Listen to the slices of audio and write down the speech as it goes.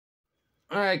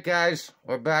All right, guys,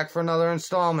 we're back for another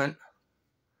installment.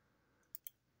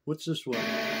 What's this one?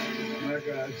 All right,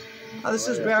 guys. Oh, this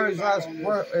is Barry's last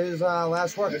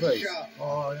workplace.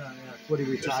 Oh, yeah. What, he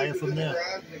retired from there?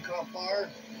 They caught fire.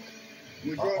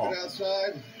 We drove it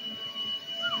outside.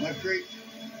 My great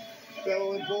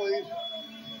fellow employees.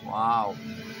 Wow.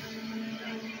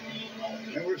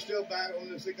 And we're still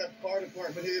battling this. They got the fire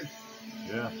department here.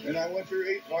 Yeah. And I went through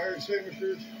 8 fire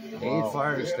extinguishers. Wow. 8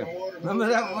 fire extinguishers. Remember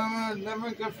that? Remember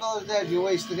Goodfellas Dad? You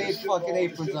wasted 8 fucking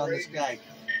aprons on this guy.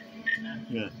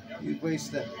 Yeah. You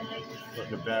wasted.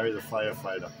 Look at Barry the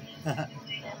firefighter.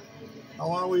 How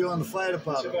long were you on the fire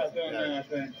department? It's about done now, I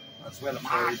think. That's where the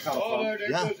fire comes from. There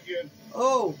it goes again.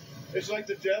 Oh. It's like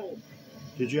the devil.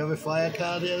 Did you have a fire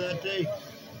car there that day?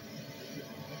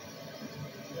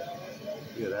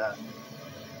 Look at that.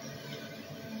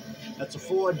 That's a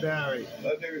Ford, Barry.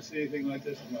 I've never seen anything like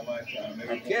this in my lifetime.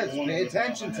 Hey, kids, pay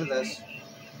attention to this.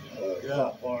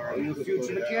 Yeah. All you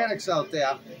future mechanics out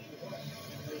there.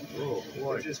 Oh,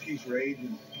 boy. It just keeps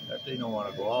raging. That thing don't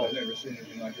want to go out. I've never seen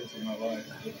anything like this in my life.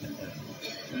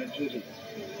 And it's just,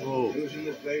 Whoa. it was in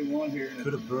this day one here.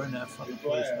 Could have burned that fucking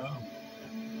place down.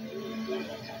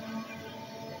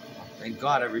 Thank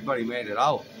God everybody made it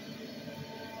out.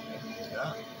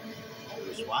 Yeah. They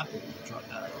were swapping the truck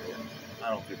out of here. I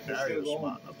don't think Barry was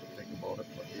smart enough to think about it,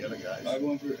 but the other guys. I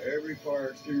went through every fire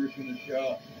extinguisher in the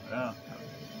shop. Yeah.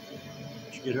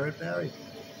 Did you get hurt, Barry?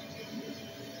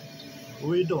 What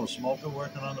were you doing? Smoking,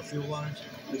 working on the fuel lines?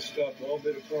 This stopped all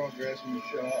bit of progress in the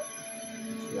shop.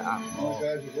 Yeah. All the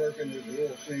guys are working with the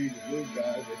oil change, the blue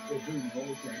guys. They're still doing the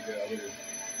oil change out here.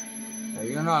 Hey,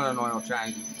 you're not an oil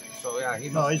change. So, yeah,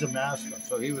 No, he's a master.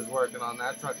 So he was working on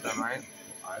that truck then, right?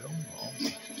 I don't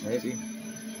know. Maybe.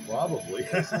 Probably.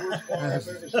 That's the worst fire I've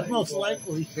ever seen. Most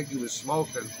likely. I think he was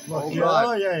smoking. Look, Oh, yeah, God.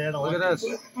 oh, yeah. Look at this.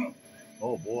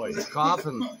 Oh, boy. He's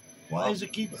coughing. Why does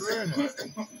it keep burning?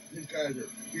 These guys are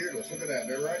fearless. Look at that.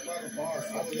 They're right by the fire.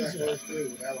 I was that close too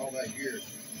without all that gear.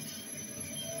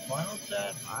 Why don't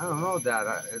that? I don't know, Dad.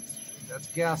 That's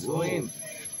gasoline.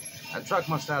 Whoa. That truck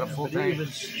must have had a full tank. Even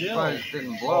still. Probably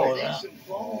didn't blow. Maybe some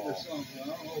foam or something. I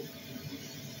don't know.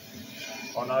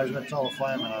 Oh, no, he's going to tell the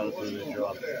fireman how to do their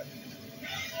job. Look at that.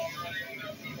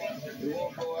 It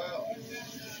won't go out.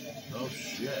 Oh,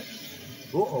 shit.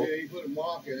 Uh-oh. Yeah, you put a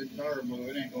block in it, tire blue,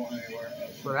 it ain't going anywhere.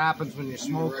 That's what happens when you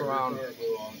smoke around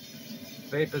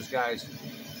vapors, guys.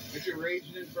 It's a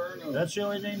raging inferno. That's the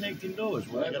only thing they can do is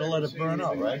we got to let it burn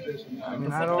out, right? I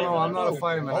mean, I don't know. I'm not a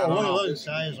fireman. Oh, look, the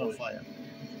tire's on fire.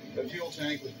 The fuel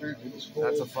tank was apparently full.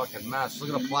 That's a fucking mess.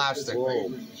 Look at the plastic.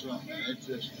 Whoa. It's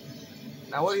just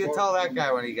Now, what do you tell that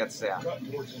guy when he gets there?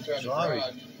 Sorry.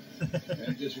 And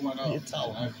it just went up. You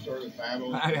tell him. I sort of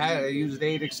battled. I used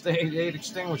 8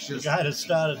 extinguishers. The guy that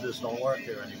started this don't work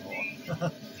here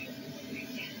anymore.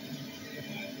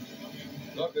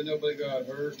 Luckily, nobody got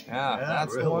hurt. Yeah,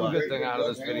 that's the one good thing out of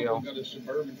this video. Got a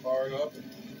Suburban fired up.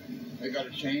 And they got a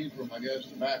change from, I guess,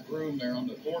 the back room there on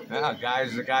the fourth. Yeah,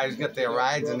 the guys get their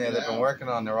rides in there. They've been working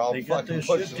on. They're all fucking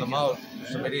pushing them out.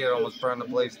 Some idiot almost burned the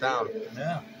place down.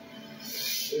 Yeah.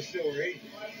 They're still raging.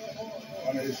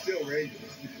 I mean, it's still raging.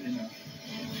 You know.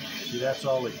 See, that's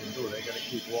all they can do. They got to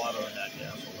keep water in that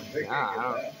gasoline.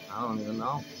 Yeah, I don't even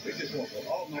know. They just won't go.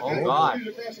 Oh, my Oh, God.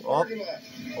 God.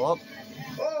 Oh.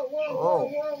 Whoa.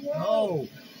 No.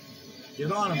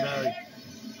 Get on him, Barry.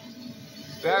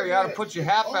 Barry, you ought to put your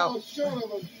hat Oh, out. son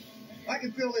of a... I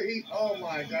can feel the heat. Oh,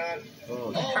 my God.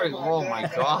 Oh, Barry, oh my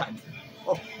God.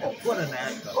 put an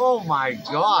act up. Oh my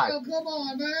God. Oh, come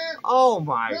on, man. Oh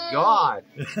my God.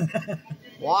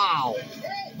 Wow.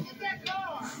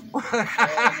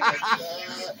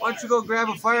 Why don't you go grab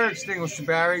a fire extinguisher,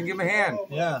 Barry, and give him a hand? Oh,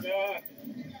 Yeah. God.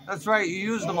 That's right, you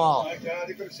used them all. Oh, my God.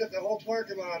 They could have set the whole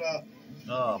parking lot up.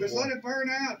 Oh, Just boy. let it burn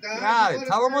out, Don. Yeah,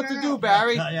 tell them what to do,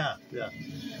 Barry. Yeah.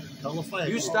 Tell the fire.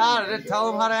 You started it,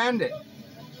 tell them how to end it.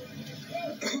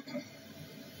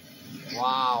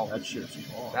 Wow. That shit's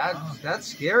on. That's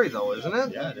scary though, isn't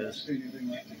it? Yeah, it is.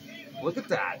 Look at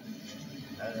that.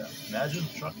 Imagine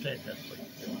the truck taking it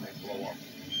when they blow up.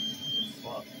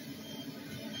 Fuck.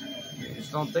 You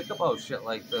just don't think about shit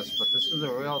like this, but this is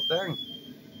a real thing.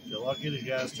 You're lucky the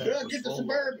gas tank Yeah, was get the full.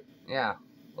 Suburban. Yeah.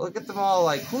 Look at them all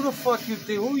like, who the fuck you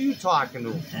think? Who are you talking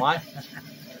to, Mutt?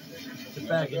 Get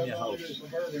back in your house.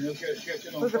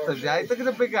 Look at the guy. Look at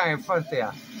the big guy in front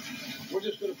there. We're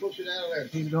just going to push it out of there.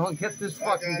 He's going, get this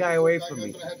fucking guy away from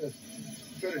me. I'm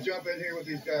going to jump in here with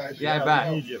these guys. Yeah, I bet.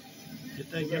 We need you.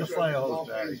 Get a fire hose,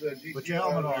 Barry. Put your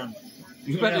helmet on.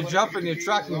 You better jump in your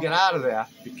truck and get out of there.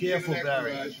 Be careful,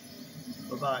 Barry.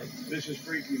 Bye-bye. This is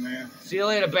freaky, man. See you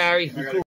later, Barry.